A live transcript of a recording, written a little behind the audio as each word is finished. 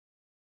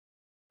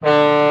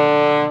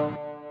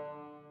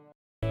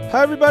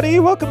Hi everybody,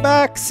 welcome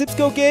back.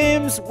 Sipsco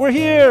Games, we're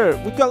here.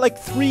 We've got like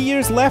 3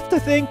 years left, I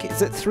think.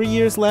 Is it 3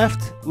 years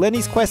left?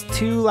 Lenny's Quest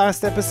 2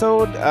 last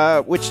episode,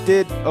 which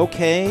did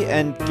okay,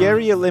 and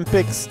Gary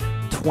Olympics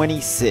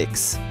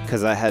 26,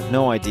 because I had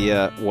no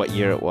idea what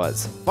year it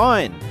was.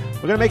 Fine,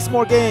 we're going to make some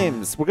more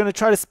games. We're going to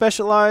try to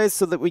specialize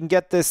so that we can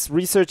get this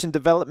research and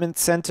development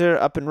center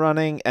up and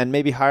running and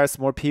maybe hire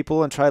some more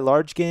people and try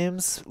large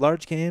games,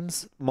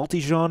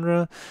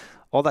 multi-genre,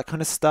 all that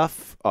kind of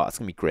stuff. Oh, it's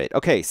going to be great.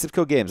 Okay,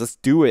 Sipco Games, let's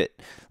do it.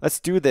 Let's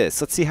do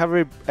this. Let's see how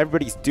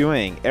everybody's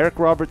doing. Eric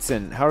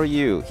Robertson, how are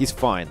you? He's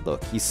fine.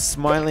 Look, he's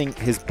smiling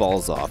his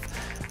balls off.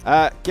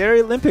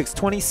 Gary Olympics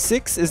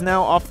 26 is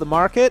now off the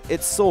market.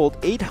 It sold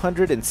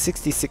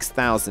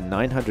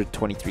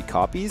 866,923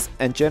 copies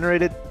and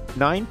generated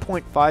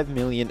 9.5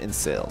 million in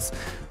sales.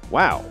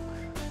 Wow.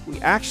 We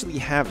actually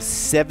have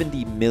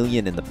 70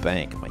 million in the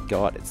bank. My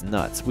God, it's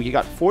nuts. We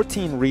got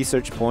 14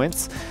 research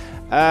points.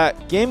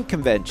 Game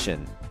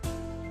convention.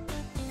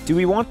 Do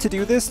we want to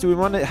do this? Do we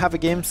want to have a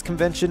games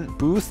convention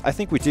booth? I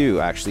think we do,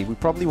 actually. We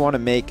probably want to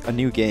make a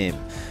new game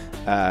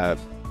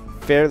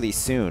fairly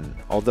soon,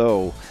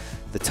 although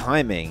the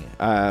timing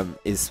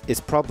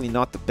is probably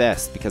not the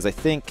best, because I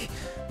think,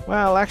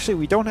 well, actually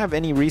we don't have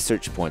any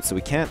research points, so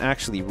we can't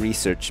actually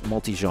research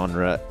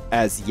multi-genre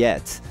as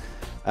yet.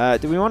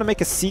 Do we want to make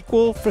a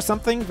sequel for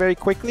something very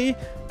quickly?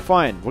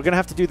 Fine, we're going to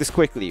have to do this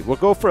quickly. We'll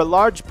go for a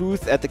large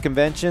booth at the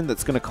convention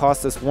that's going to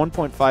cost us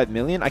 1.5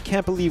 million. I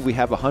can't believe we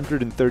have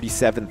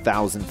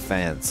 137,000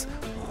 fans.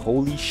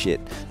 Holy shit,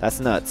 that's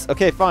nuts.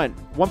 Okay, fine,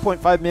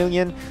 1.5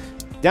 million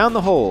down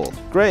the hole.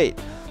 Great.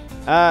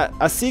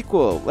 A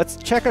sequel. Let's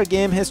check our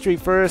game history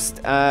first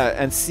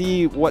and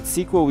see what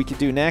sequel we could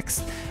do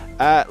next.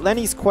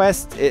 Lenny's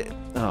Quest.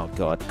 Oh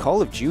god,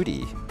 Call of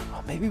Judy.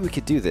 Oh, maybe we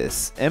could do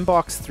this.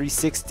 Mbox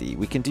 360.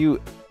 We can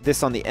do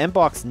this on the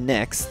Mbox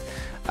next.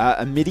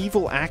 A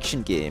medieval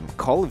action game,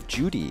 Call of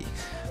Judy.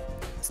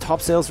 Its top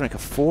sales rank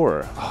of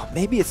 4. Oh,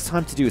 maybe it's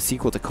time to do a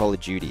sequel to Call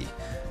of Judy.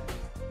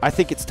 I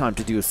think it's time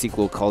to do a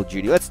sequel to Call of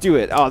Duty. Let's do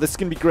it. Oh, this is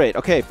going to be great.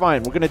 Okay,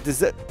 fine. We're going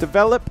to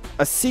develop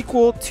a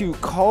sequel to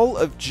Call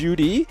of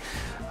Judy.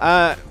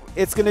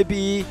 It's going to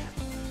be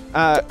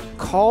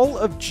Call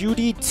of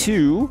Duty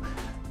 2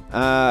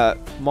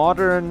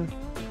 Modern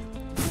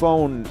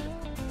Phone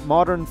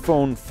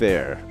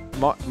Fanfare.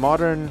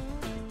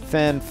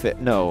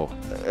 No.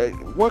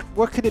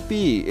 What could it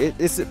be?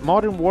 Is it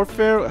Modern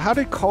Warfare? How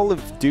did Call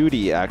of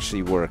Duty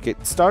actually work?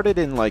 It started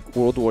in like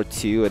World War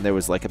II, and there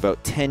was like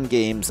about 10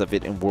 games of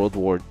it in World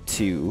War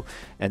II,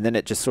 and then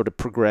it just sort of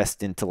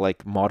progressed into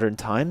like modern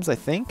times, I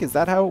think. Is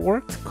that how it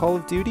worked? Call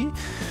of Duty?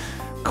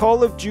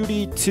 Call of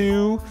Duty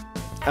 2,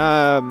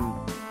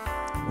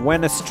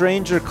 When a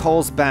Stranger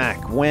Calls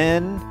Back.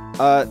 When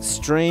a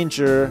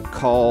Stranger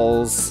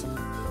Calls...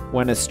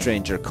 When a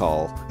Stranger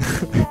Call.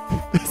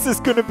 This is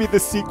going to be the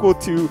sequel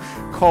to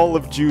Call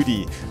of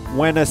Duty,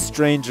 When a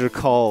Stranger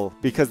Call,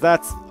 because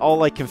that's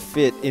all I can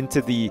fit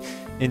into the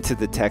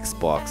text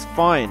box.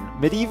 Fine.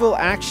 Medieval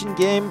action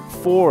game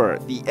for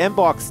the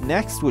Mbox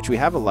Next, which we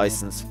have a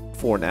license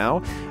for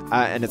now,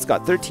 and it's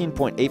got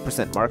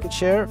 13.8% market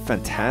share.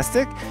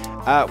 Fantastic.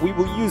 We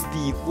will use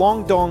the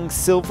Long Dong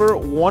Silver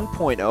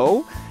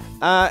 1.0,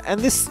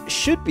 and this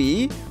should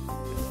be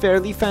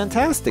fairly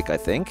fantastic, I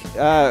think.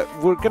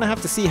 We're going to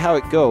have to see how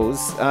it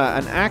goes.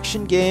 An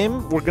action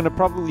game, we're going to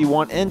probably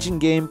want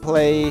engine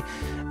gameplay,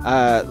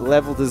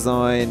 level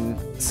design,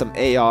 some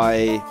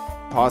AI,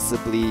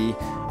 possibly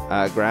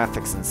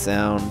graphics and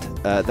sound.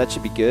 That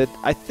should be good.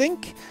 I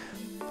think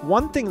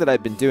one thing that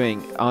I've been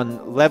doing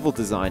on level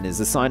design is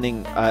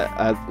assigning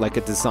like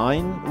a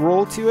design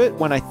role to it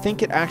when I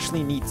think it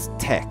actually needs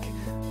tech,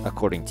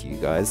 according to you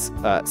guys.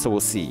 So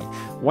we'll see.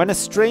 When a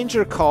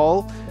Stranger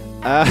Call...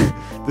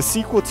 the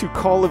sequel to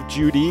Call of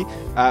Duty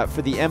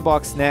for the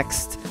Mbox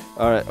Next,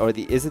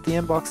 is it the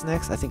Mbox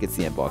Next? I think it's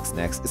the Mbox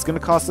Next. It's going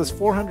to cost us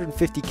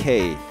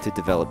 450k to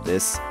develop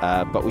this,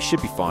 but we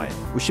should be fine.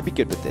 We should be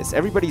good with this.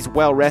 Everybody's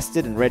well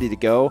rested and ready to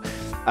go.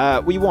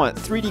 We want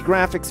 3D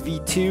graphics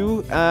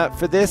V2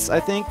 for this. I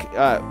think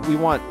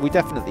we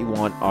definitely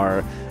want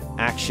our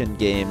action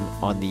game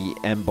on the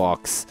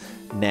Mbox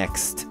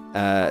Next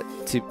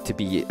to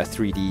be a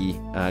 3D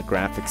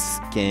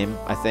graphics game,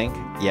 I think.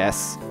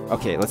 Yes.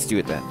 Okay, let's do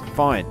it then.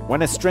 Fine.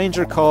 When a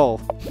Stranger Call,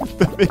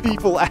 the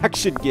medieval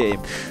action game.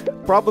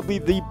 Probably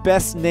the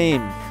best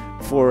name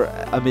for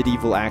a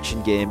medieval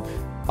action game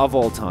of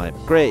all time.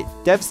 Great.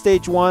 Dev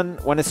Stage 1,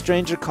 When a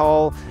Stranger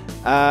Call.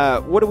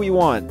 What do we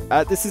want?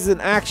 This is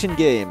an action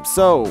game,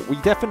 so we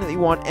definitely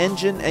want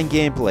engine and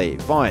gameplay.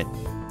 Fine.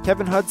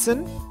 Kevin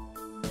Hudson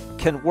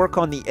can work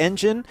on the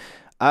engine.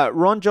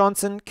 Ron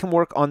Johnson can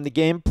work on the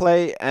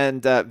gameplay,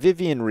 and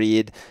Vivian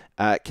Reed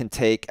can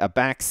take a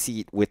back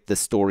seat with the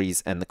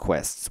stories and the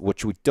quests,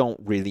 which we don't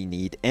really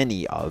need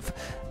any of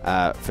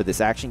for this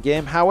action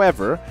game.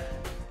 However,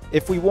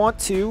 if we want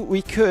to,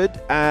 we could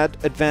add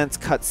advanced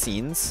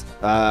cutscenes,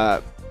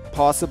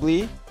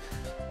 possibly,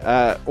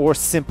 or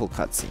simple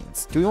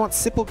cutscenes. Do we want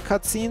simple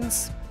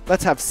cutscenes?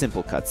 let's have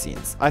simple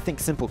cutscenes. I think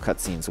simple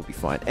cutscenes will be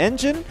fine.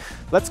 Engine,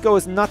 let's go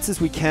as nuts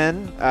as we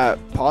can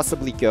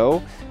possibly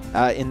go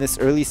in this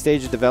early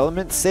stage of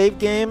development. Save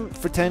game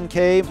for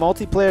 10K.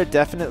 Multiplayer,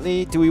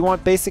 definitely. Do we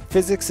want basic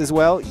physics as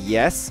well?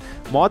 Yes.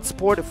 Mod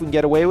support if we can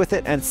get away with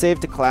it. And save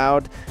to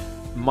cloud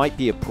might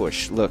be a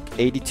push. Look,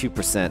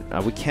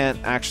 82%. We can't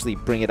actually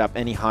bring it up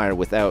any higher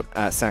without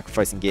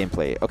sacrificing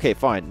gameplay. Okay,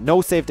 fine.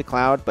 No save to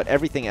cloud, but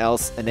everything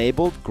else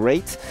enabled.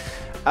 Great.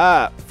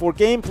 For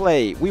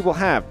gameplay, we will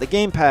have the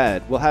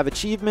gamepad. We'll have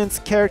achievements,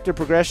 character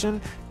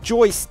progression,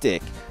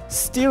 joystick,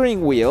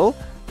 steering wheel,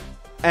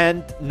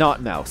 and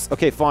not mouse.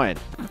 Okay, fine.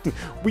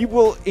 We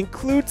will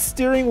include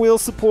steering wheel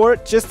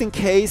support just in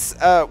case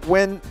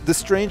when the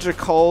stranger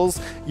calls,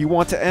 you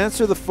want to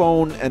answer the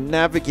phone and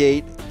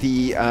navigate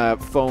the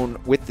phone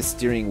with the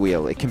steering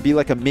wheel. It can be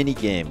like a mini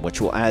game,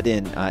 which we'll add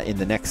in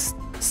the next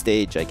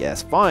stage, I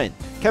guess. Fine.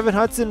 Kevin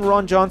Hudson,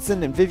 Ron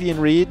Johnson, and Vivian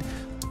Reed.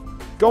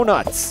 Go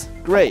nuts.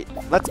 Great.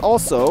 Let's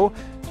also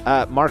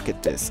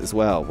market this as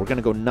well. We're going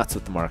to go nuts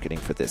with the marketing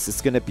for this.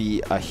 It's going to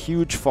be a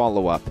huge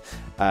follow-up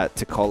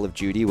to Call of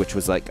Duty, which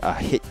was like a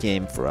hit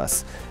game for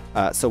us.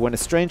 So when a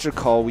stranger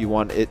call, we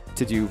want it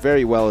to do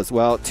very well as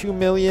well. 2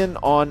 million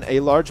on a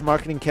large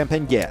marketing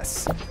campaign.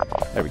 Yes.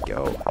 There we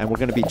go. And we're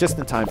going to be just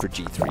in time for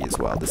G3 as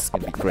well. This is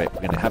going to be great.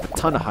 We're going to have a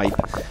ton of hype,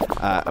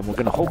 and we're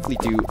going to hopefully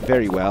do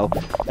very well.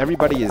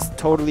 Everybody is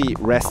totally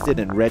rested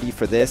and ready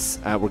for this.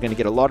 We're going to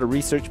get a lot of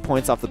research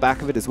points off the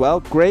back of it as well.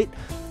 Great.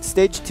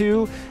 Stage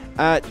 2,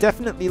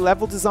 definitely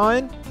level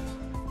design.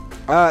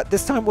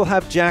 This time we'll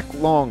have Jack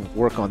Long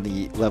work on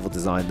the level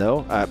design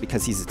though,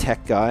 because he's a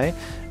tech guy.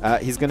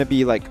 He's going to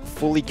be like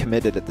fully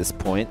committed at this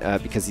point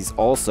because he's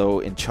also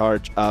in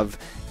charge of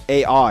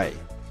AI,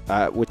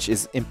 which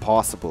is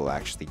impossible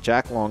actually.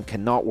 Jack Long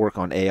cannot work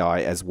on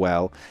AI as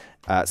well.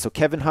 So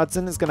Kevin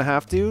Hudson is going to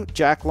have to.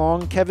 Jack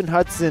Long. Kevin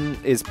Hudson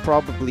is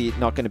probably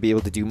not going to be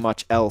able to do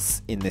much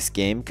else in this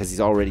game because he's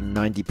already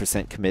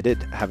 90%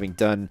 committed, having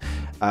done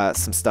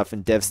some stuff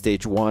in Dev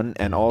Stage 1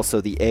 and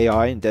also the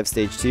AI in Dev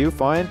Stage 2.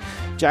 Fine.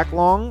 Jack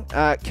Long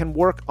can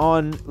work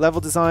on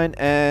level design,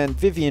 and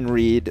Vivian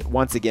Reed,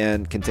 once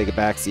again, can take a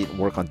backseat and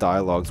work on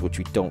dialogues, which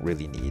we don't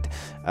really need.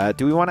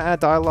 Do we want to add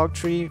dialogue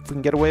tree if we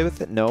can get away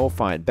with it? No,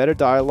 fine. Better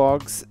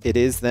dialogues it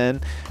is then.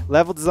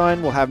 Level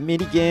design will have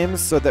mini games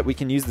so that we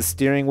can use the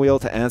steering wheel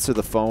to answer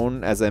the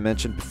phone, as I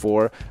mentioned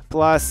before,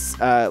 plus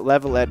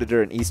level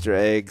editor and Easter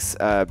eggs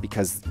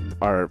because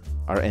our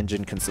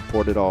engine can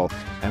support it all,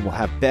 and we'll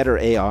have better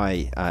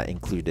AI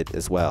included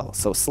as well.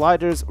 So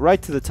sliders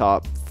right to the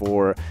top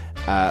for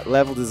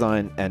level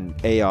design and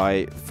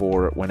AI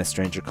for When a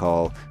Stranger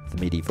Call, the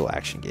medieval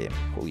action game.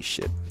 Holy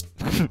shit.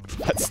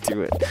 Let's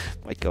do it.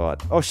 My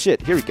god. Oh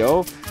shit, here we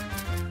go.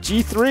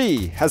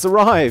 G3 has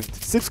arrived.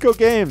 Sipsco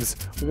Games,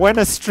 When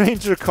a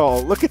Stranger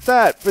Call. Look at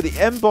that for the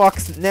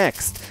M-Box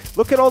next.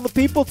 Look at all the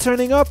people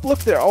turning up. Look,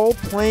 they're all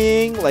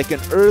playing like an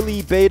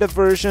early beta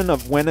version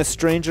of When a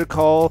Stranger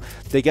Call.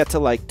 They get to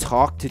like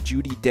talk to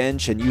Judi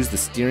Dench and use the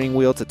steering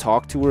wheel to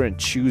talk to her and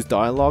choose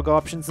dialogue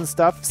options and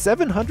stuff.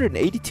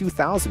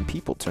 782,000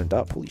 people turned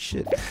up. Holy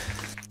shit.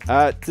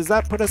 Does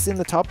that put us in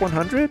the top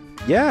 100?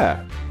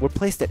 Yeah, we're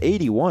placed at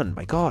 81.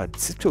 My god,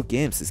 Sipsco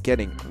Games is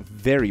getting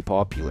very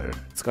popular.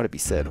 It's got to be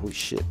said. Holy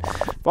shit.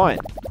 Fine.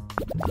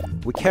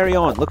 We carry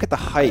on. Look at the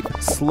hype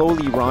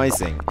slowly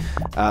rising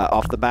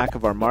off the back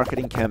of our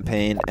marketing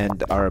campaign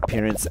and our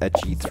appearance at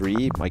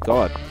G3. My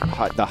god,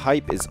 the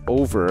hype is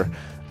over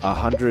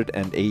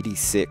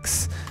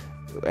 186.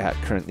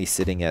 Currently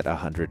sitting at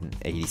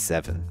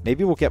 187.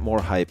 Maybe we'll get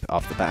more hype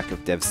off the back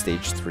of Dev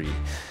Stage 3.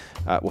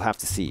 We'll have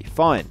to see.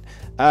 Fine.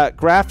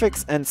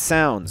 Graphics and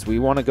sounds we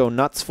want to go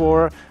nuts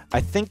for. I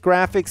think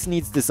graphics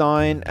needs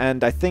design,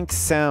 and I think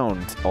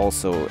sound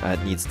also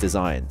needs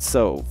design.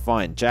 So,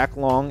 fine. Jack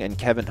Long and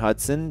Kevin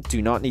Hudson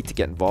do not need to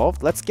get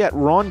involved. Let's get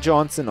Ron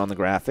Johnson on the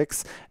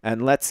graphics,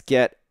 and let's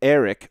get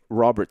Eric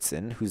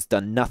Robertson, who's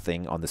done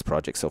nothing on this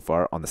project so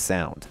far, on the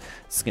sound.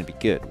 This is going to be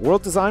good.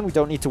 World design we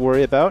don't need to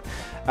worry about.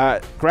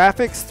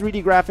 Graphics,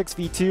 3D graphics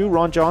V2.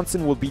 Ron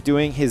Johnson will be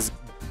doing his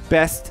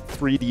best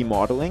 3D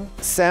modeling.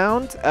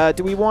 Sound,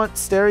 do we want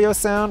stereo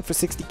sound for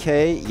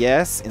 60K?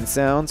 Yes, in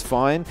sounds,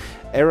 fine.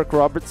 Eric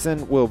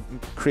Robertson will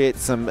create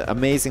some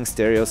amazing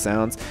stereo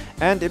sounds.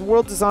 And in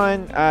world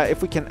design,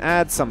 if we can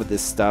add some of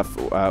this stuff,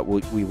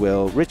 we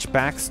will. Rich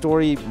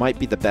backstory might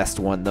be the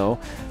best one, though,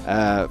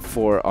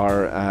 for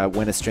our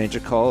When a Stranger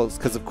Calls,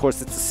 because, of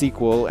course, it's a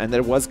sequel, and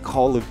there was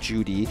Call of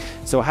Judy.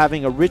 So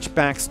having a rich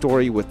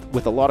backstory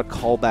with a lot of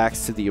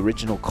callbacks to the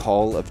original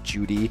Call of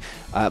Judy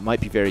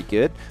might be very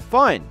good.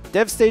 Fine.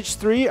 Dev Stage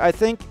 3, I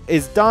think,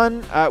 is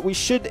done. We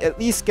should at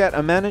least get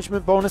a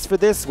management bonus for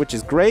this, which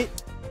is great.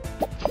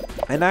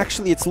 And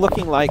actually, it's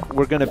looking like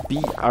we're going to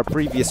beat our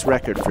previous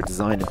record for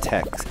design and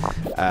tech,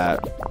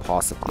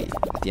 possibly,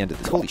 at the end of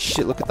this. Holy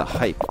shit, look at the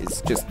hype.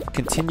 It's just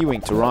continuing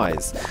to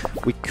rise.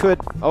 We could...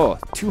 Oh,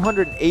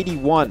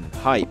 281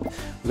 hype.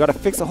 We got to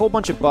fix a whole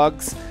bunch of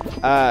bugs.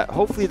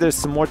 Hopefully, there's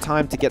some more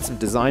time to get some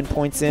design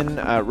points in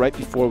right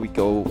before we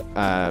go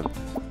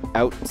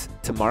out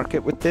to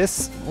market with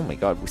this. Oh my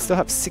god, we still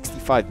have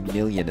 65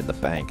 million in the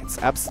bank. It's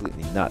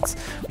absolutely nuts.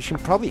 We should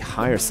probably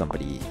hire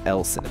somebody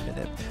else in a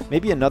minute.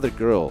 Maybe another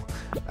girl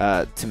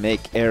to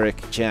make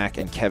Eric, Jack,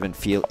 and Kevin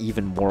feel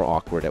even more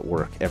awkward at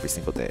work every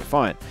single day.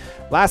 Fine.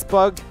 Last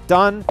bug,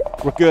 done.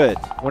 We're good.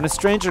 When a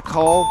stranger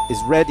call is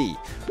ready.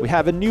 We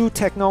have a new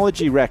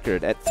technology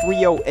record at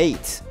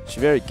 308. It's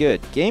very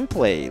good.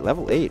 Gameplay,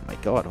 level 8. My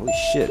god, holy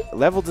shit.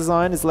 Level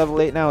design is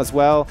level 8 now as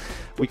well.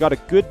 We got a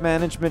good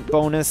management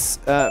bonus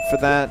for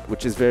that,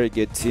 which is very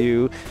good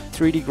too.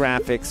 3D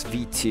graphics,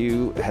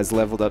 V2 has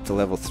leveled up to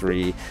level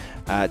 3.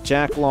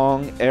 Jack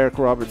Long, Eric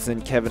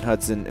Robertson, Kevin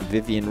Hudson, and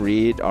Vivian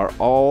Reed are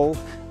all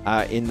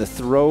in the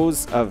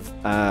throes of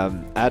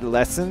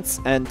adolescence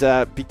and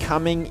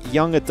becoming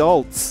young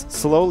adults,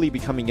 slowly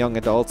becoming young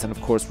adults. And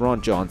of course,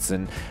 Ron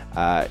Johnson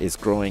is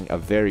growing a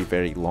very,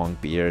 very long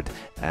beard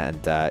and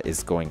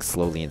is going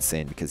slowly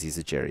insane because he's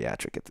a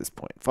geriatric at this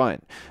point.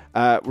 Fine.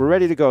 We're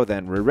ready to go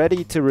then. We're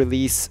ready to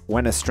release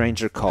When a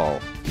Stranger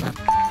Call.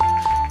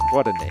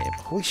 What a name.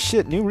 Holy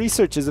shit, new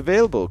research is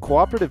available.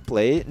 Cooperative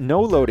play,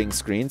 no loading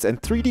screens, and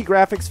 3D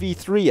graphics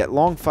v3 at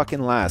long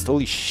fucking last.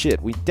 Holy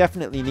shit, we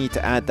definitely need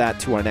to add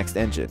that to our next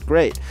engine.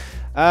 Great.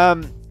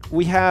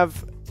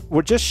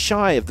 We're just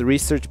shy of the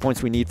research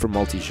points we need for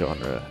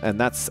multi-genre, and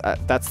that's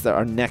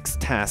our next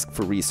task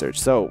for research.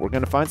 So we're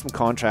going to find some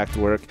contract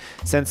work,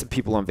 send some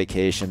people on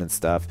vacation and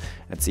stuff,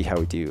 and see how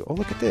we do. Oh,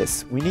 look at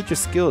this. We need your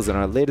skills in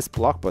our latest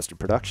blockbuster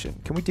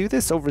production. Can we do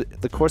this over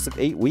the course of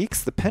 8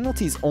 weeks? The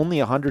penalty's only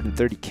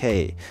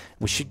 130k.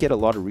 We should get a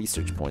lot of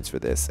research points for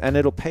this, and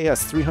it'll pay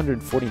us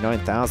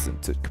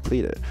 349,000 to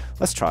complete it.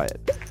 Let's try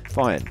it.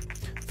 Fine.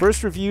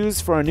 First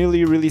reviews for our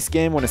newly released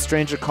game When a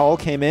Stranger Call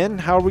came in.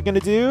 How are we going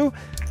to do?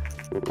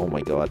 Oh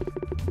my god.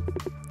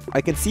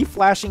 I can see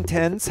flashing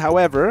 10s,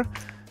 however,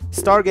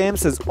 Star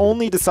Games has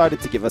only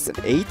decided to give us an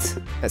 8,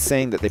 as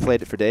saying that they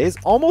played it for days.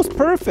 Almost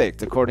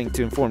perfect, according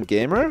to Informed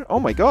Gamer. Oh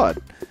my god.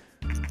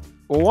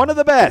 One of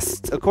the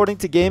best, according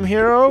to Game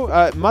Hero.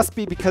 It must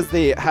be because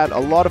they had a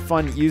lot of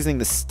fun using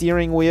the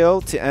steering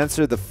wheel to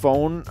answer the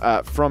phone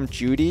from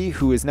Judy,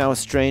 who is now a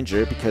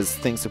stranger because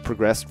things have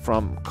progressed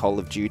from Call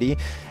of Judy.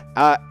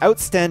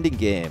 Outstanding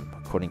game,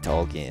 according to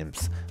All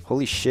Games.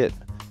 Holy shit.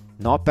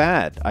 Not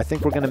bad. I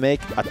think we're going to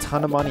make a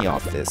ton of money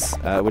off this,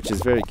 which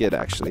is very good,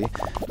 actually.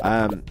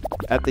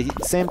 At the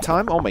same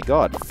time, oh my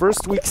god,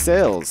 first week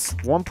sales,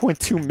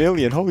 1.2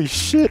 million. Holy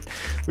shit.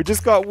 We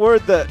just got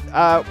word that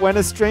When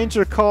a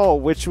Stranger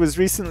Call, which was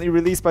recently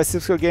released by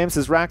Cisco Games,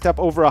 has racked up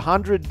over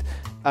 100,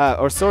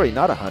 or sorry,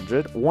 not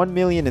 100, 1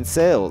 million in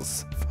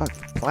sales. Fuck,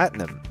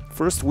 platinum.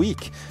 First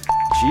week.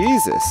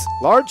 Jesus.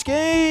 Large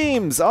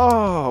games!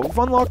 Oh, we've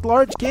unlocked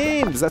large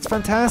games. That's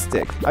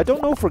fantastic. I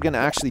don't know if we're going to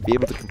actually be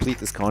able to complete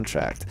this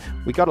contract.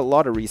 We got a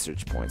lot of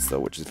research points, though,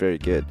 which is very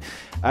good.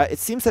 It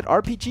seems that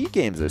RPG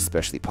games are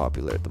especially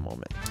popular at the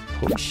moment.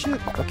 Holy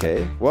shit.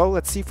 Okay. Well,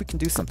 let's see if we can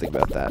do something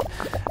about that.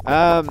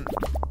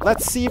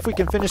 Let's see if we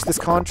can finish this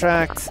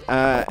contract.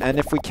 And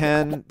if we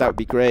can, that would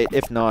be great.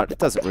 If not, it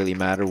doesn't really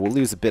matter. We'll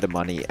lose a bit of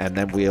money, and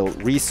then we'll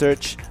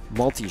research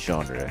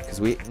multi-genre, because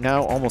we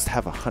now almost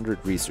have 100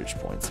 research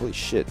points. Holy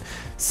shit.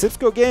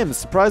 Cisco Games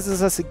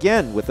surprises us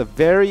again with a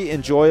very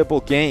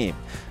enjoyable game.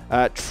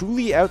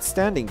 Truly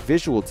outstanding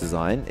visual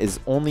design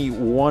is only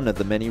one of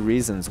the many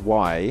reasons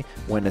why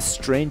When a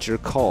Stranger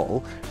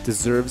Call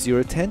deserves your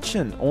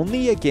attention.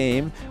 Only a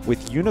game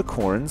with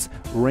unicorns,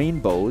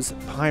 rainbows,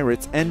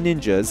 pirates, and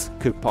ninjas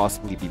could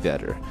possibly be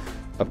better,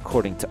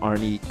 according to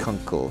Arnie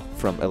Kunkel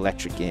from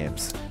Electric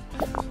Games.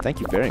 Thank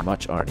you very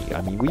much, Arnie.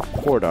 I mean, we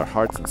poured our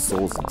hearts and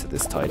souls into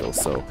this title,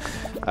 so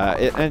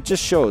and it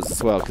just shows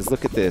as well, because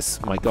look at this.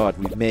 My god,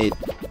 we've made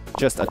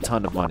just a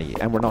ton of money,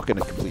 and we're not going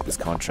to complete this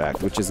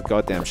contract, which is a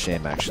goddamn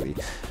shame, actually.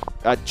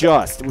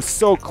 It was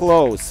so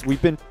close.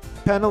 We've been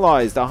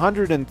penalized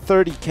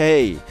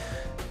 130k.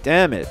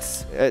 Damn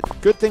it.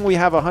 Good thing we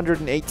have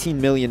 118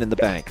 million in the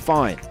bank.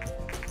 Fine.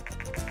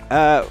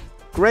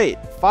 Great.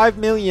 5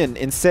 million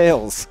in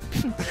sales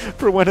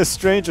for When a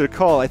Stranger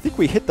Call. I think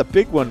we hit the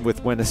big one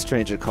with When a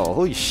Stranger Call.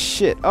 Holy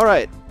shit. All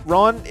right,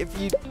 Ron, if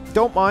you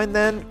don't mind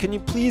then, can you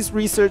please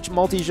research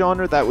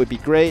multi-genre? That would be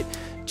great.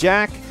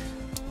 Jack,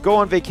 go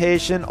on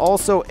vacation.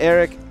 Also,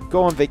 Eric,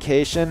 go on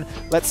vacation.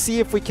 Let's see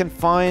if we can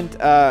find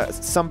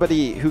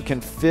somebody who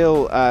can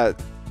fill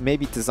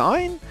maybe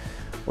design?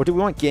 Or do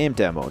we want game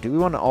demo? Do we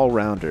want an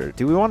all-rounder?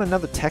 Do we want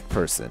another tech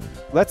person?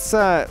 Let's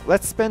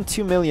spend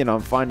 2 million on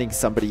finding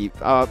somebody.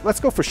 Let's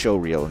go for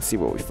showreel and see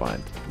what we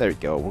find. There we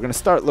go. We're gonna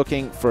start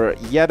looking for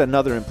yet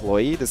another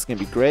employee. This is gonna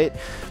be great.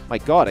 My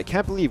god, I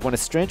can't believe When a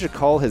Stranger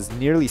Call has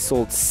nearly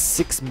sold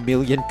 6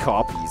 million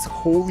copies.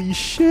 Holy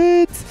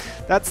shit!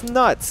 That's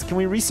nuts. Can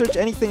we research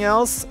anything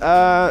else?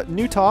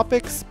 New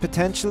topics,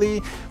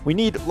 potentially. We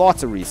need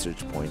lots of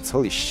research points.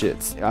 Holy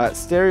shit.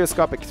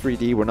 Stereoscopic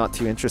 3D, we're not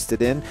too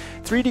interested in.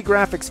 3D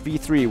graphics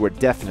V3, we're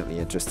definitely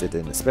interested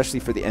in, especially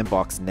for the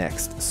M-Box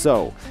Next.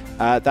 So,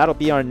 that'll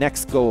be our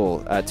next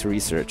goal to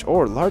research.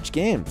 Or large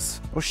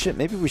games. Oh shit,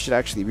 maybe we should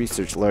actually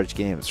research large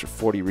games for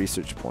 40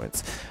 research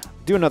points.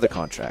 Do another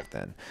contract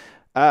then.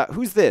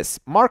 Who's this?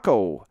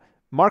 Marco.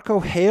 Marco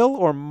Hale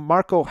or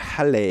Marco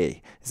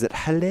Halle? Is it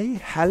Halle?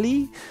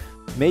 Halle?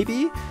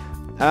 Maybe?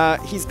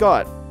 He's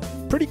got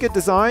pretty good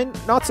design,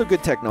 not so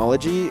good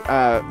technology,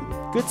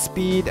 good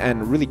speed,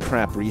 and really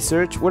crap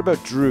research. What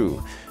about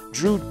Drew?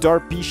 Drew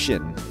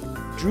Darpetian.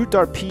 Drew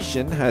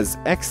Darpetian has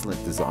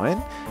excellent design,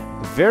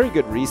 very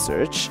good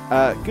research,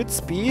 good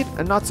speed,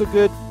 and not so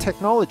good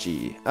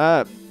technology.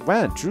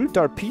 Man, Drew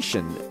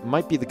Darpetian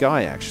might be the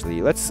guy,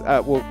 actually. Let's,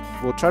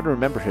 we'll try to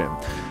remember him.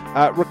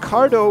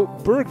 Ricardo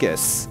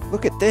Burgess,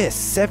 look at this,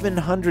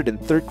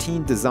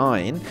 713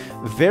 design,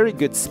 very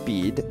good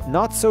speed,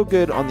 not so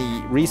good on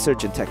the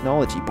research and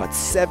technology, but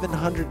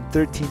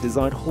 713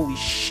 design, holy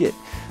shit.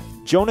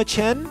 Jonah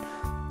Chen,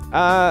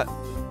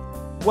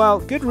 well,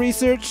 good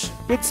research,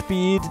 good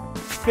speed,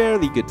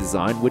 fairly good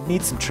design, would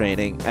need some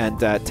training, and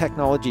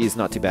technology is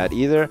not too bad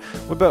either.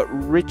 What about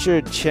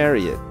Richard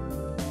Chariot?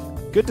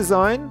 Good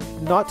design,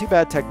 not too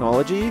bad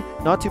technology,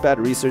 not too bad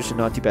research, and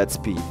not too bad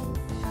speed.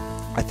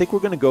 I think we're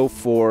going to go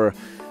for...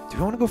 Do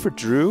we want to go for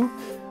Drew?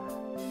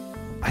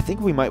 I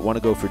think we might want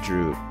to go for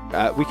Drew.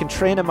 We can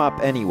train him up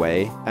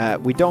anyway.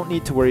 We don't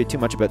need to worry too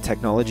much about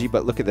technology,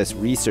 but look at this.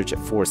 Research at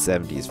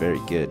 470 is very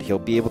good. He'll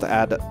be able to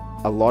add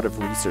a lot of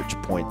research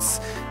points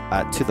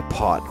to the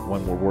pot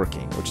when we're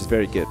working, which is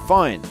very good.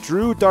 Fine.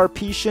 Drew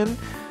Darpetian,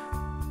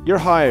 you're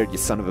hired, you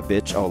son of a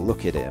bitch. Oh,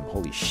 look at him.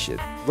 Holy shit.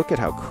 Look at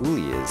how cool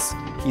he is.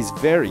 He's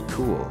very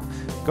cool.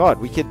 God,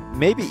 we could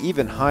maybe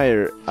even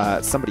hire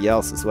somebody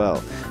else as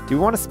well. Do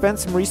we want to spend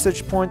some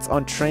research points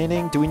on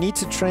training? Do we need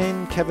to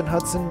train Kevin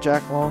Hudson,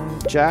 Jack Long?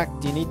 Jack,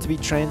 do you need to be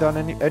trained on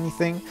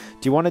anything?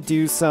 Do you want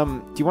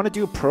to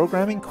do a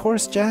programming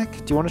course, Jack?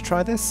 Do you want to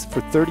try this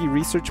for 30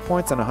 research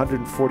points and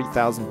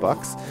 140,000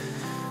 bucks?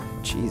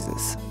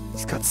 Jesus.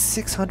 He's got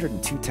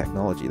 602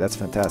 technology. That's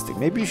fantastic.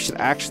 Maybe you should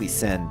actually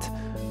send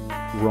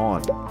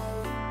Ron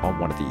on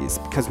one of these,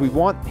 because we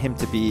want him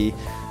to be...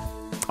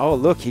 Oh,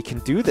 look, he can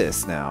do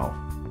this now.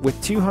 With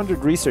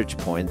 200 research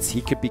points, he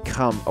could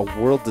become a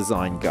world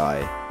design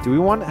guy. Do we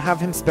want to have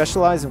him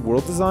specialize in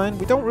world design?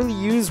 We don't really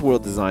use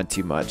world design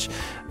too much.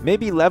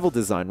 Maybe level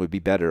design would be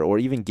better, or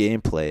even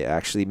gameplay,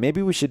 actually.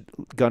 Maybe we should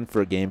gun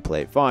for a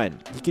gameplay.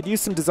 Fine. He could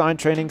use some design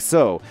training,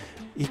 so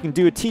he can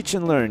do a teach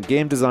and learn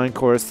game design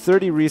course,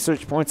 30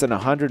 research points and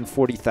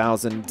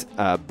 140,000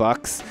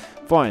 bucks.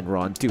 Fine,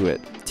 Ron, do it.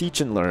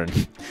 Teach and learn.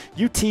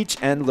 You teach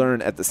and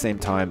learn at the same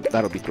time.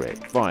 That'll be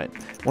great. Fine.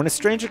 When a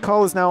Stranger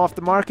Call is now off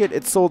the market,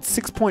 it sold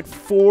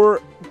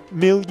 6.4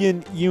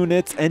 million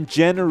units and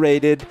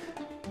generated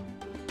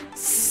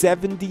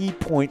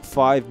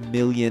 70.5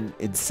 million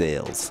in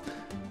sales.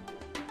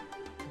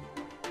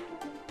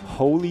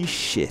 Holy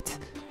shit.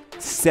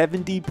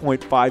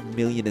 70.5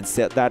 million in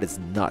sales. That is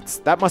nuts.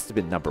 That must have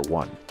been number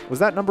one. Was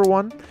that number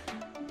one?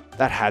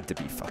 That had to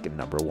be fucking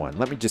number one.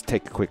 Let me just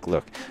take a quick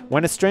look.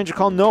 When a Stranger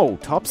Call, no.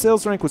 Top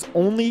sales rank was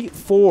only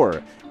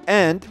 4.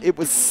 And it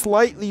was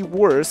slightly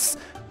worse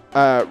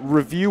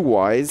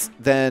review-wise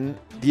than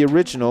the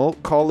original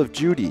Call of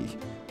Judy,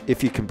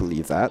 if you can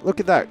believe that. Look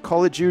at that.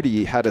 Call of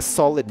Judy had a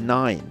solid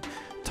 9.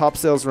 Top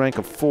sales rank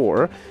of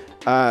 4.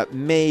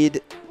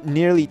 Made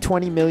nearly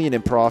 20 million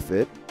in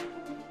profit,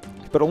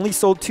 but only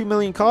sold 2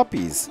 million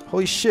copies.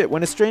 Holy shit.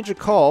 When a Stranger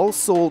Call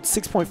sold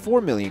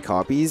 6.4 million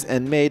copies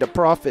and made a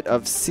profit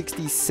of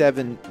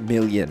 67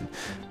 million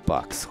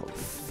bucks. Holy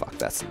fuck,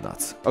 that's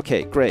nuts.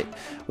 Okay, great.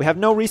 We have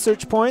no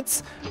research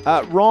points.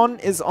 Ron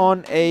is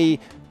on a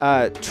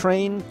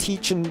train,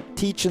 teach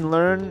and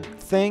learn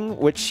thing,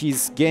 which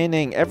he's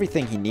gaining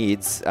everything he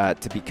needs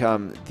to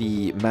become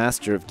the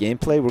master of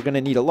gameplay. We're going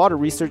to need a lot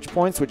of research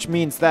points, which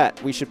means that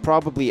we should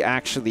probably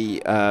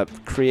actually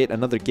create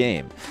another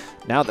game.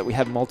 Now that we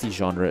have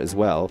multi-genre as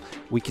well,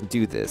 we can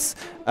do this.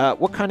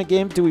 What kind of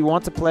game do we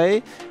want to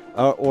play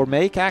or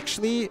make,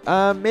 actually?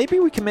 Maybe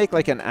we can make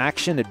like an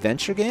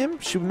action-adventure game.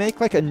 Should we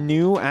make like a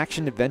new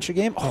action-adventure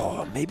game?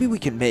 Oh, maybe we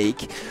can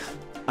make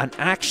an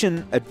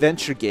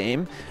action-adventure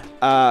game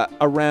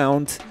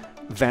around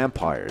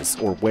vampires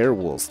or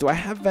werewolves. Do I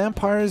have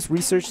vampires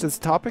researched as a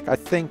topic? I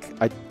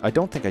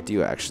don't think I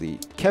do, actually.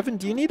 Kevin,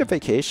 do you need a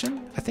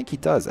vacation? I think he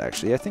does,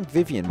 actually. I think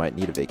Vivian might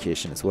need a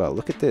vacation as well.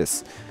 Look at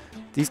this.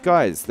 These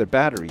guys, their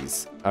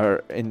batteries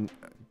are in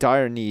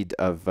dire need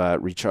of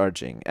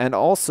recharging. And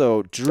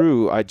also,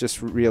 Drew, I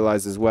just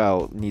realized as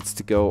well, needs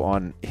to go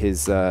on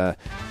his... oh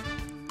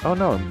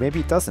no,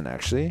 maybe he doesn't,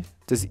 actually.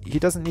 He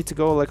doesn't need to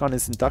go like on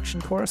his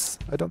induction course,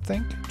 I don't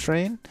think.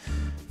 Train?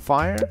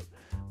 Fire?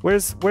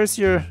 Where's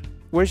your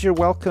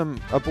welcome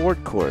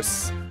aboard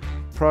course?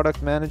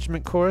 Product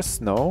management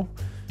course? No?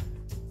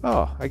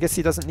 Oh, I guess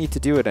he doesn't need to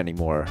do it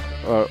anymore.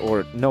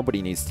 Or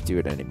nobody needs to do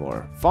it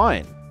anymore.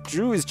 Fine.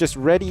 Drew is just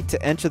ready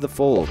to enter the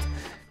fold.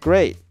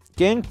 Great.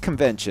 Game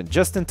convention,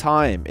 just in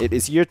time. It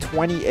is year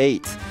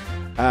 28.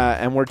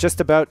 And we're just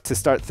about to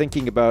start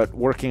thinking about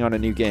working on a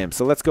new game.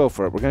 So let's go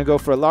for it. We're going to go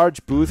for a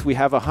large booth. We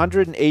have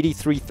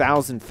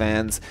 183,000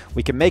 fans.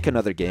 We can make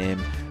another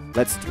game.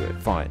 Let's do it.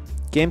 Fine.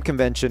 Game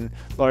convention,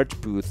 large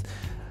booth.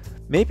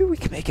 Maybe we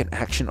can make an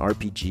action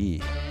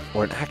RPG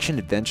or an action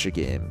adventure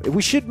game.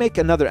 We should make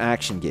another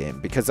action game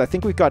because I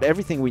think we've got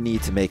everything we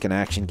need to make an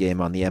action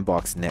game on the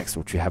Mbox Next,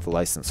 which we have a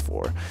license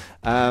for.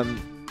 Or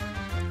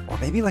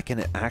maybe like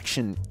an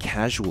action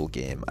casual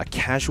game, a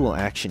casual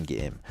action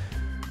game.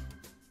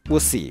 We'll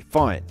see.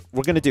 Fine.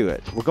 We're going to do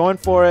it. We're going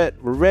for it.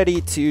 We're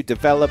ready to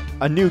develop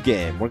a new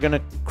game. We're going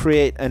to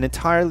create an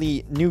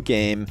entirely new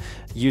game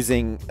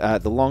using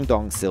the Long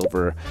Dong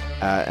Silver,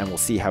 and we'll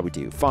see how we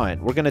do.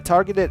 Fine. We're going to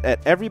target it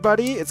at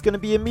everybody. It's going to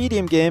be a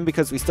medium game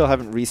because we still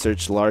haven't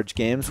researched large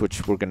games,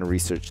 which we're going to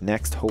research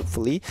next,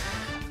 hopefully.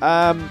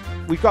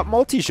 We've got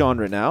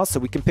multi-genre now, so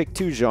we can pick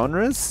 2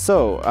 genres.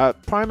 So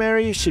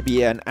primary should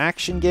be an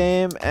action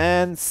game,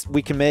 and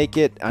we can make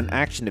it an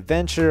action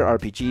adventure,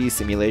 RPG,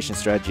 simulation,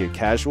 strategy, or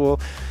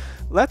casual.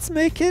 Let's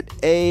make it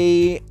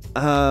a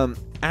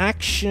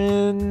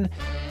action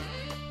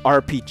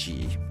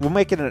RPG. We'll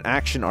make it an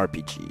action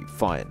RPG.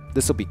 Fine.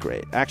 This will be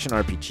great. Action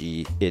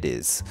RPG it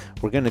is.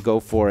 We're going to go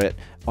for it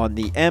on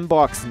the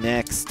Mbox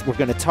Next. We're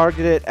going to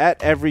target it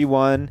at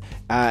everyone,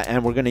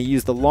 and we're going to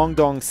use the Long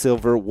Dong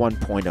Silver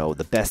 1.0,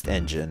 the best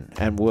engine,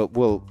 and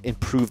we'll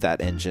improve that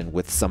engine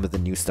with some of the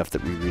new stuff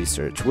that we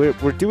research.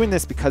 We're doing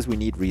this because we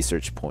need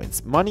research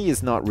points. Money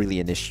is not really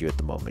an issue at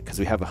the moment because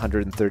we have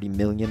 130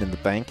 million in the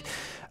bank.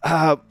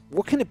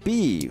 What can it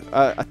be?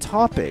 A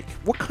topic.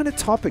 What kind of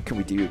topic can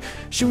we do?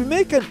 Should we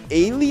make an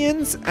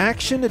aliens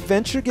action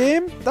adventure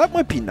game? That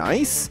might be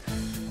nice.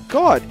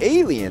 God,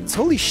 aliens.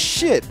 Holy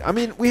shit. I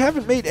mean, we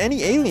haven't made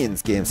any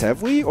aliens games,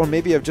 have we? Or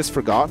maybe I've just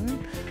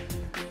forgotten.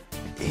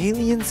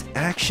 Aliens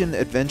action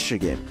adventure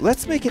game.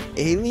 Let's make an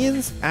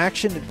aliens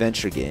action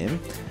adventure game.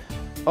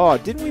 Oh,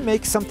 didn't we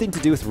make something to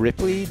do with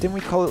Ripley? Didn't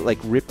we call it like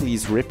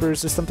Ripley's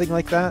Rippers or something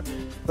like that?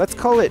 Let's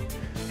call it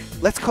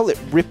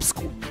Rip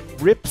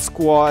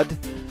Squad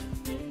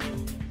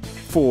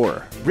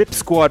 4. Rip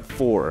Squad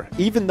 4.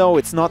 Even though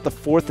it's not the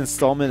 4th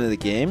installment of the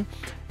game,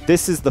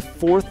 this is the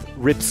 4th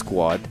Rip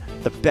Squad,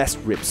 the best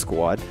Rip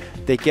Squad.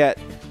 They get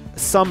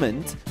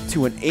summoned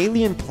to an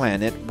alien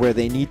planet where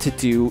they need to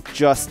do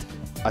just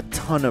a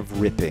ton of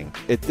ripping.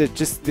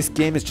 This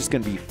game is just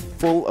going to be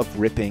full of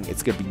ripping.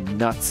 It's going to be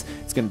nuts.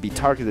 It's going to be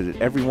targeted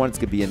at everyone. It's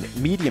going to be a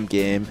medium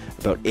game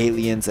about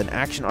aliens, an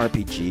action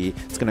RPG.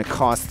 It's going to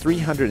cost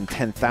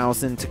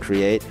 $310,000 to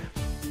create.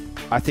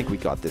 I think we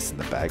got this in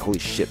the bag. Holy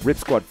shit. Rip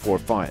Squad 4,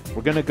 fine.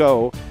 We're going to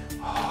go...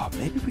 Oh,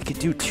 maybe we could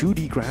do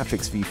 2D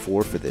graphics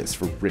V4 for this,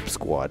 for Rip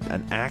Squad.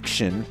 An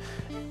action...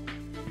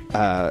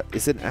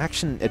 is it an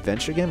action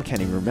adventure game? I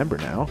can't even remember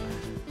now.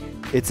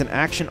 It's an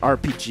action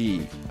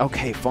RPG.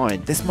 Okay,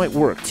 fine. This might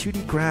work.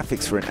 2D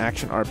graphics for an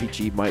action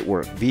RPG might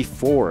work.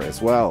 V4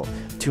 as well.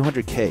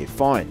 200K.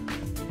 Fine.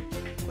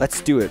 Let's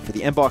do it for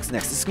the Mbox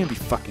Next. This is going to be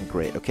fucking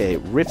great. Okay,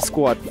 Rip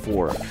Squad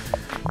 4.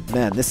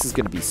 Man, this is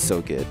going to be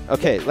so good.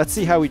 Okay, let's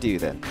see how we do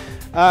then.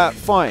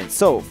 Fine.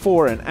 So,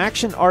 for an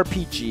action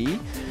RPG,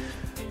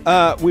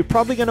 we're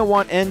probably going to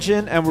want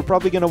engine, and we're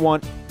probably going to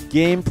want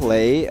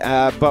gameplay,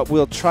 but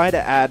we'll try to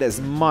add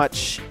as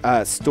much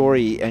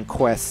story and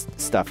quest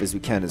stuff as we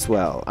can as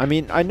well. I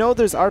mean, I know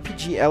there's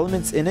RPG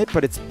elements in it,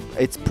 but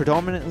it's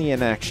predominantly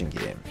an action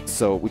game,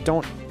 so we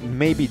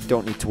maybe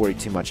don't need to worry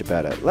too much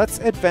about it. Let's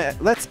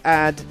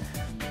add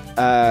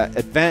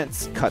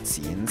advanced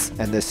cutscenes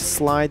and just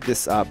slide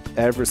this up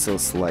ever so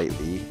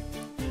slightly,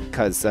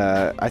 because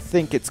I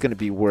think it's going to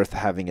be worth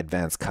having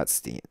advanced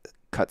cutscenes.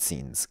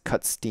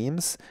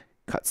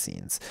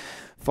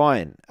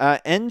 Fine.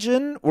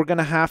 Engine, we're going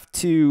to have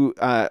to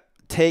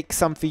take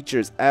some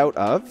features out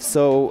of.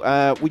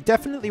 So we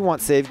definitely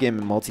want save game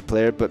and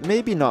multiplayer, but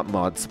maybe not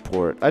mod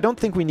support. I don't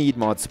think we need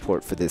mod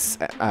support for this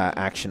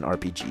action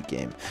RPG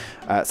game.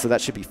 So that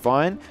should be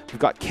fine. We've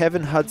got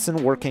Kevin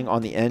Hudson working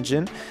on the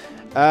engine.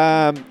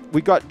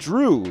 We got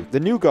Drew, the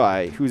new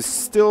guy, who's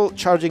still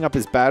charging up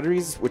his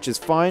batteries, which is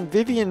fine.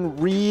 Vivian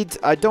Reed,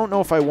 I don't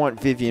know if I want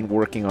Vivian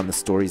working on the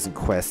stories and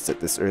quests at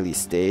this early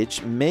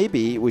stage.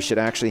 Maybe we should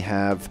actually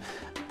have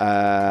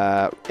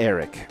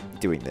Eric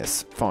doing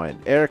this. Fine.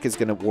 Eric is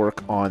going to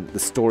work on the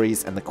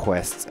stories and the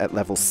quests at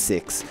level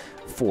 6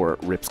 for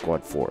Rip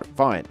Squad 4.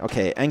 Fine.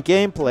 Okay. And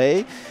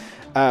gameplay,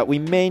 we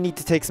may need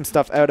to take some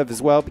stuff out of as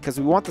well because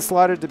we want the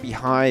slider to be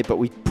high, but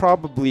we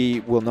probably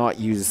will not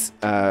use,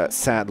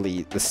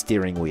 sadly, the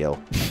steering wheel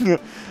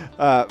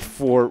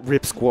for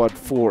Rip Squad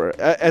 4.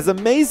 As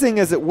amazing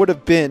as it would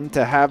have been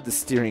to have the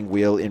steering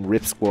wheel in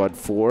Rip Squad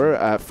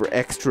 4 for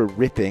extra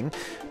ripping,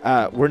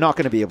 we're not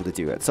going to be able to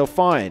do it. So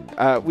fine,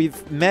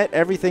 we've met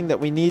everything that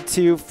we need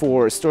to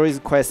for stories,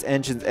 quests,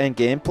 engines, and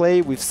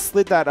gameplay. We've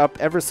slid that up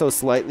ever so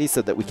slightly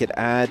so that we could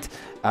add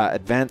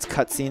advanced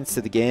cutscenes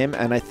to the game,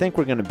 and I think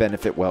we're going to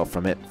benefit well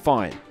from it.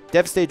 Fine.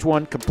 Dev Stage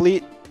 1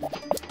 complete.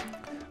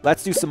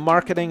 Let's do some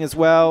marketing as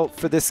well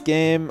for this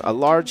game, a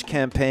large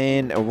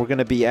campaign, and we're going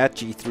to be at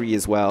G3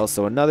 as well,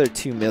 so another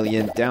 2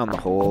 million down the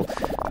hole,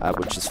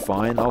 which is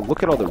fine. Oh,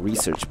 look at all the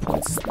research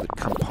points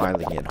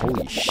compiling in.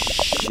 Holy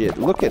shit,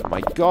 look at,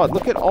 my god,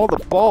 look at all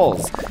the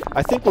balls.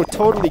 I think we're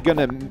totally going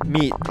to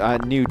meet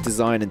new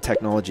design and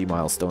technology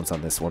milestones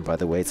on this one, by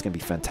the way. It's going to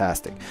be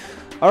fantastic.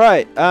 All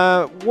right,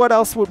 what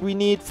else would we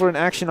need for an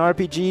action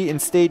RPG in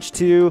Stage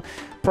 2?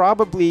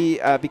 Probably,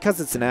 because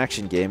it's an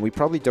action game, we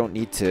probably don't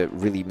need to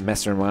really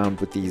mess around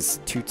with these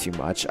too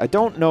much. I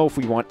don't know if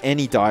we want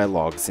any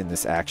dialogues in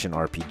this action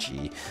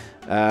RPG,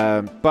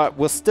 but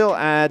we'll still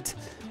add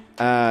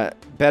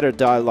better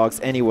dialogues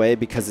anyway,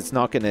 because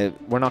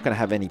we're not gonna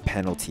have any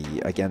penalty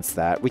against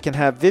that. We can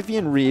have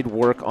Vivian Reed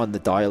work on the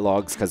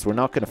dialogues, because we're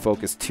not gonna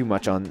focus too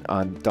much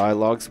on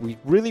dialogues. We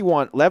really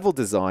want level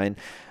design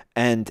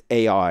and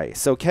AI.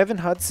 So Kevin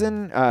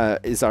Hudson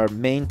is our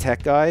main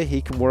tech guy.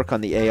 He can work on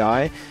the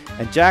AI,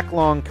 and Jack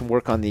Long can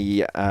work on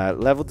the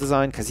level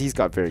design, because he's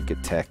got very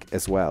good tech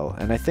as well.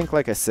 And I think,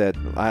 like I said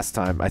last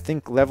time, I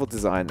think level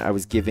design I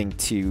was giving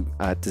to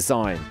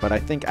design, but I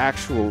think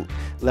actual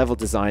level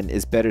design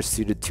is better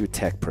suited to a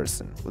tech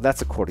person. Well,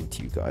 that's according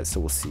to you guys, so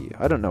we'll see.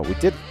 I don't know. We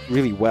did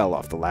really well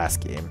off the last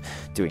game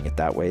doing it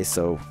that way,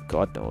 so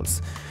God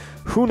knows.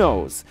 Who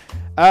knows?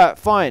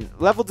 Fine.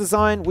 Level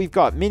design, we've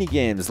got mini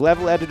games,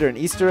 level editor, and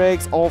Easter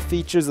eggs, all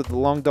features of the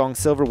Long Dong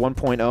Silver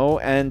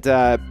 1.0, and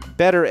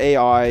better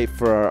AI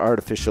for our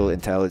artificial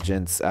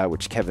intelligence,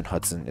 which Kevin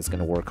Hudson is going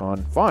to work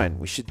on. Fine.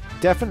 We should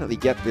definitely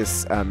get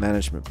this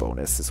management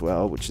bonus as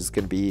well, which is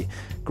going to be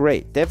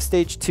great. Dev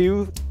Stage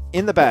 2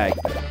 in the bag.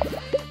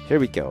 Here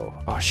we go.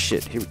 Oh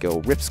shit, here we go.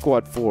 Rip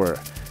Squad 4,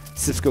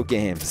 Cisco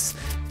Games.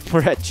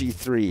 We're at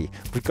G3.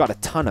 We've got a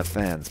ton of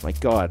fans. My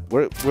God,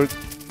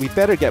 we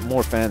better get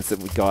more fans than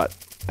we got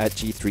at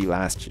G3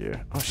 last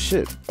year. Oh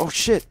shit. Oh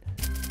shit.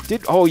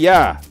 Oh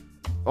yeah.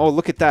 Oh,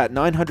 look at that.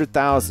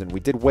 900,000. We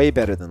did way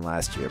better than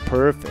last year.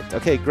 Perfect.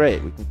 Okay,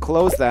 great. We can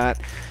close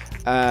that.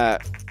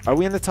 Are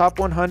we in the top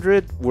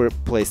 100? We're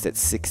placed at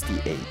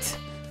 68.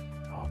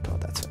 Oh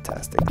god, that's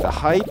fantastic. The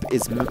hype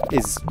is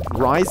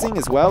rising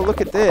as well.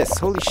 Look at this.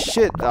 Holy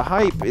shit. The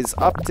hype is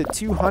up to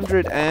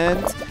 200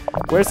 and...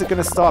 Where's it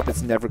going to stop?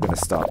 It's never going to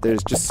stop.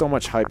 There's just so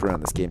much hype around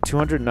this game.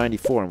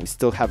 294, and we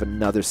still have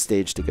another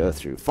stage to go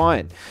through.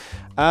 Fine.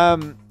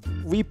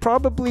 We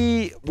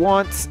probably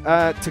want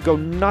to go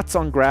nuts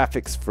on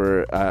graphics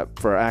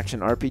for action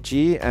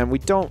RPG, and we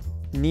don't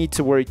need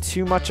to worry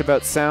too much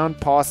about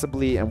sound,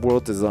 possibly, and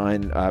world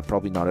design,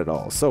 probably not at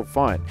all. So,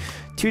 fine.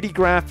 2D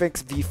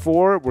graphics,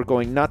 V4, we're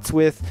going nuts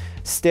with.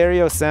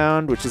 Stereo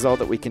sound, which is all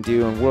that we can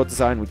do, and world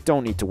design, we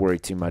don't need to worry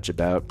too much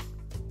about.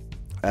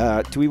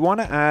 Do we want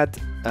to add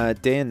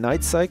day and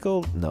night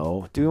cycle?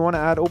 No. Do we want to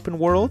add open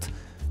world?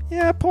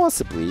 Yeah,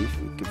 possibly.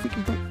 If we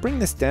can bring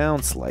this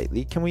down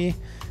slightly, can we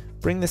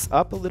bring this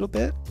up a little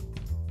bit?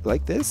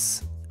 Like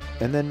this?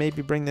 And then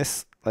maybe bring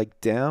this like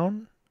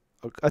down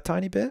a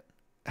tiny bit?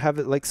 Have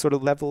it like sort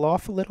of level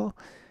off a little?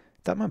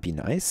 That might be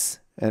nice.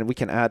 And we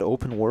can add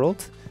open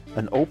world.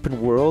 An open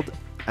world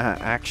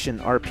action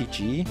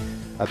RPG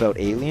about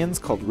aliens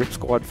called Rip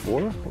Squad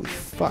 4. Holy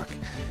fuck.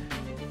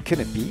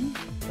 Can it be?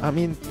 I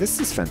mean,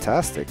 this is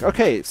fantastic.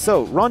 Okay,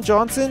 so Ron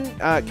Johnson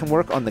can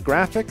work on the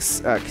graphics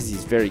because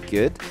he's very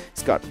good.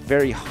 He's got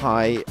very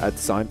high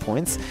design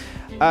points.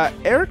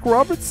 Eric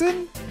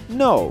Robertson?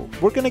 No.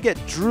 We're going to get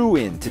Drew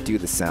in to do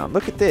the sound.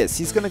 Look at this.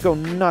 He's going to go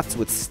nuts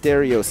with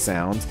stereo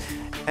sound.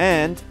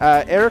 And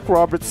Eric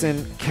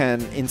Robertson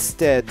can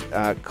instead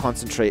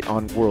concentrate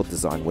on world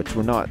design, which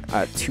we're not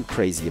too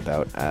crazy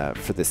about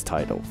for this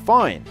title.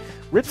 Fine.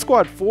 Rip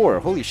Squad 4,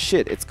 holy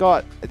shit, it's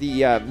got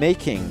the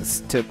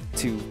makings to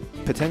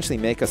potentially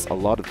make us a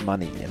lot of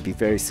money and be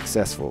very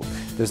successful.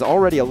 There's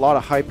already a lot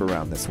of hype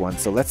around this one,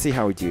 so let's see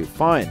how we do.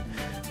 Fine.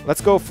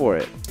 Let's go for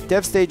it.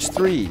 Dev Stage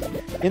 3,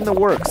 in the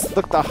works.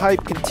 Look, the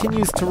hype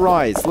continues to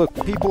rise. Look,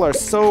 people are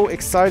so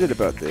excited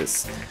about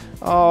this.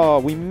 Oh,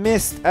 we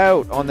missed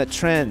out on the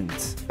trend.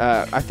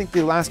 I think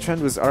the last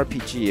trend was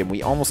RPG, and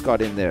we almost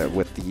got in there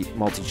with the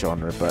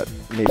multi-genre, but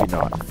maybe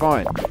not.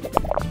 Fine.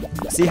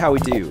 See how we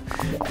do.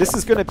 This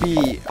is going to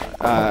be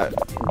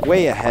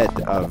way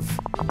ahead of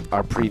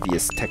our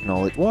previous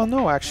technology. Well,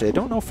 no, actually, I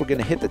don't know if we're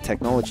going to hit the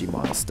technology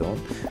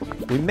milestone.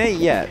 We may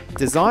yet.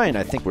 Design,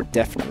 I think we're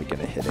definitely going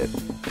to hit it,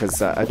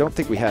 because I don't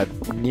think we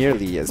had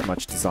nearly as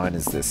much design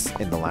as this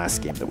in the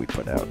last game that we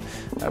put out,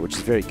 which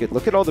is very good.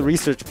 Look at all the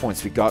research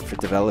points we got for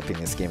developing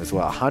this game as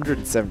well.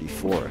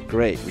 174.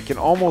 Great. We can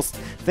almost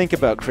think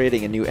about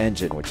creating a new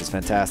engine, which is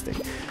fantastic.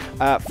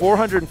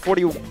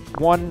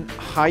 441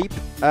 hype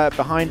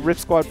behind Rip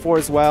Squad 4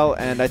 as well,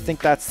 and I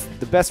think that's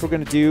the best we're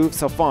going to do,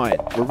 so fine.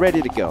 We're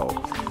ready to go.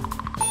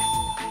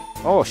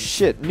 Oh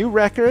shit, new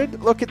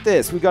record. Look at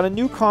this. We got a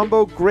new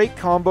combo, great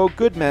combo,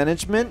 good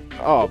management.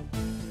 Oh,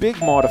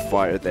 big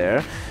modifier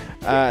there.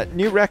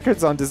 New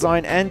records on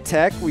design and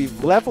tech.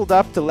 We've leveled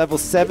up to level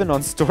 7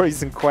 on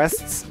stories and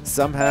quests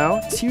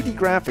somehow. 2D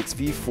graphics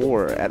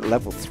V4 at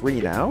level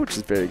 3 now, which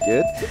is very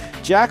good.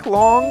 Jack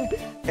Long,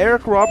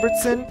 Eric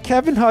Robertson,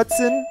 Kevin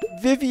Hudson,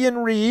 Vivian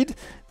Reed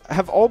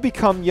have all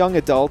become young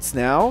adults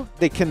now.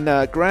 They can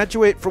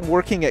graduate from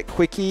working at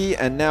Quickie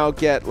and now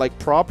get like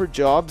proper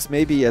jobs,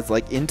 maybe as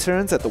like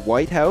interns at the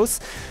White House.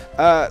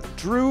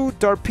 Drew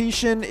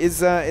Darpetian is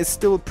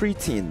still a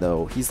preteen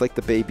though. He's like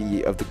the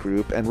baby of the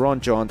group, and Ron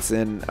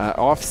Johnson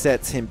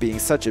offsets him being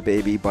such a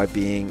baby by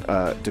being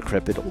a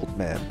decrepit old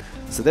man.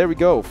 So there we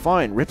go.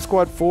 Fine. Rip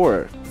Squad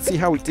 4. Let's see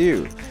how we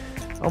do.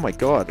 Oh my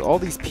god, all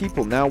these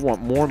people now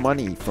want more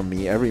money from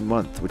me every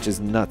month, which is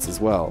nuts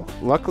as well.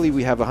 Luckily,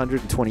 we have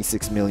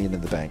 126 million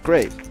in the bank.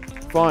 Great.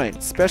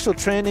 Fine. Special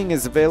training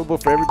is available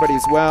for everybody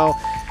as well.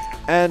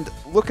 And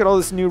look at all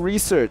this new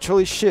research.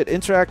 Holy shit.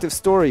 Interactive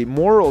story,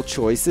 moral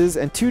choices,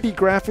 and 2D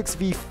graphics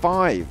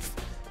v5.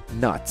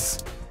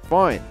 Nuts.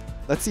 Fine.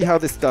 Let's see how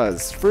this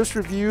does. First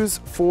reviews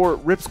for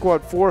Rip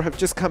Squad 4 have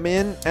just come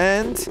in,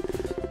 and...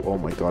 oh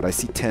my god, I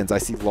see 10s. I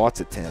see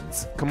lots of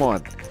 10s. Come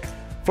on.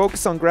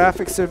 Focus on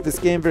graphics served this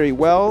game very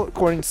well,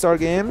 according to Star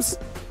Games.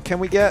 Can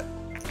we get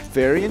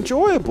very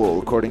enjoyable,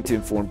 according to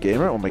Informed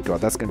Gamer? Oh my god,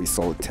 that's going to be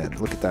solid 10.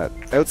 Look at that.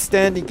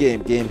 Outstanding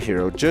game, Game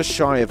Hero, just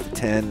shy of the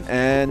 10,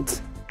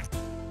 and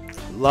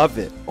love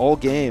it. All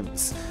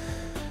games.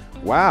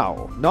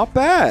 Wow, not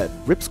bad.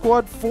 Rip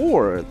Squad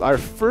 4, our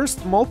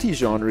first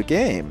multi-genre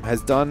game,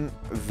 has done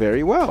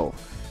very well,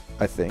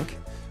 I think.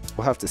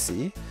 We'll have to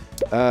see.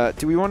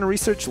 Do we want to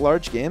research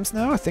large games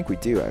now? I think we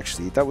do,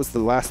 actually. That was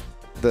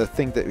the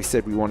thing that we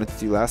said we wanted to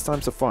do last time,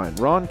 so fine.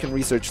 Ron can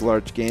research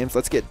large games.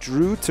 Let's get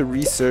Drew to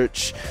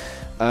research,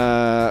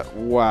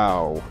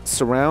 wow,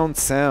 surround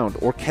sound,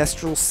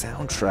 orchestral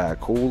soundtrack.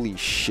 Holy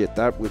shit,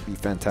 that would be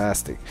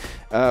fantastic.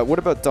 What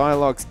about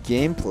dialogues,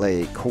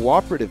 gameplay,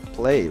 cooperative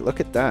play?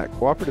 Look at that,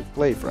 cooperative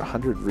play for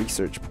 100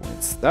 research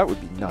points. That would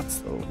be nuts,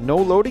 though. No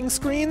loading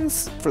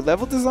screens for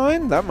level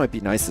design? That might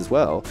be nice as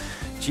well.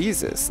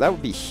 Jesus, that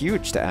would be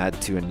huge to add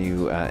to a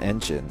new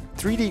engine.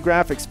 3D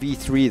graphics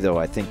v3, though,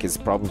 I think is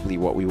probably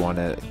what we want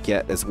to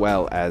get as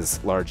well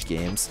as large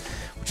games,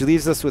 which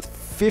leaves us with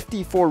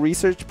 54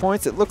 research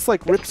points. It looks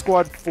like Rip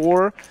Squad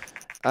 4,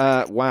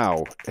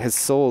 wow, has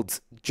sold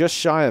just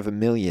shy of 1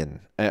 million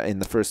in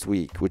the first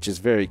week, which is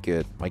very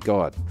good. My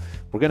god,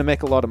 we're going to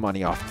make a lot of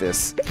money off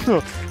this.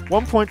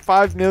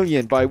 1.5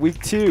 million by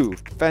week 2.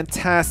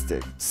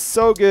 Fantastic.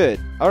 So good.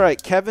 All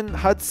right, Kevin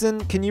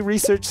Hudson, can you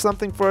research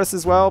something for us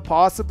as well?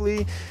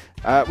 Possibly.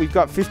 We've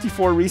got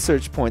 54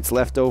 research points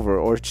left over,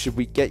 or should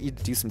we get you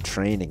to do some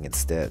training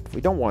instead?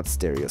 We don't want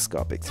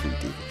stereoscopic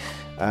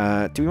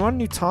 3D. Do we want a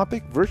new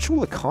topic?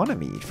 Virtual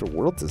economy for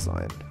world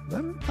design.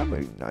 That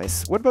might be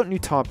nice. What about new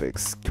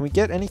topics? Can we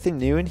get anything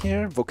new in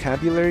here?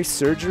 Vocabulary,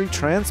 surgery,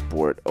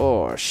 transport.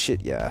 Oh,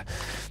 shit, yeah.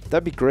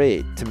 That'd be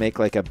great to make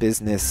like a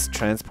business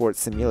transport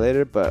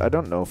simulator, but I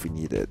don't know if we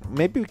need it.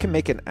 Maybe we can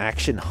make an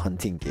action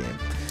hunting game.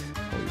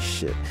 Holy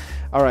shit.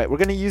 All right, we're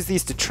going to use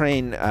these to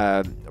train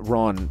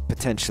Ron,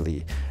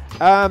 potentially.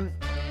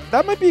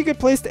 That might be a good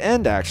place to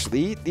end,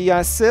 actually.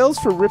 The sales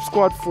for Rip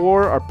Squad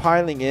 4 are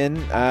piling in.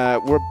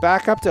 We're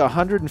back up to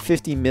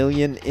 150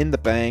 million in the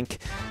bank.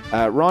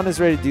 Ron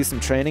is ready to do some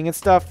training and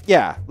stuff.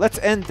 Yeah, let's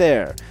end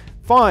there.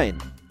 Fine.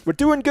 We're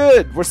doing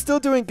good. We're still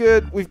doing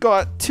good. We've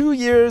got 2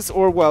 years,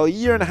 or well, 1.5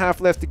 years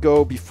left to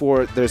go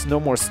before there's no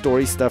more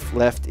story stuff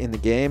left in the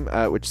game,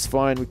 which is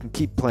fine. We can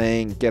keep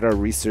playing, get our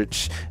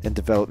research and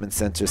development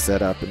center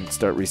set up, and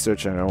start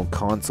researching our own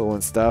console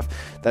and stuff.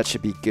 That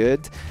should be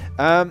good.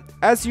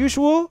 As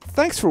usual,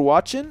 thanks for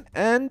watching,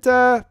 and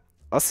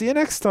I'll see you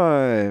next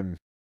time.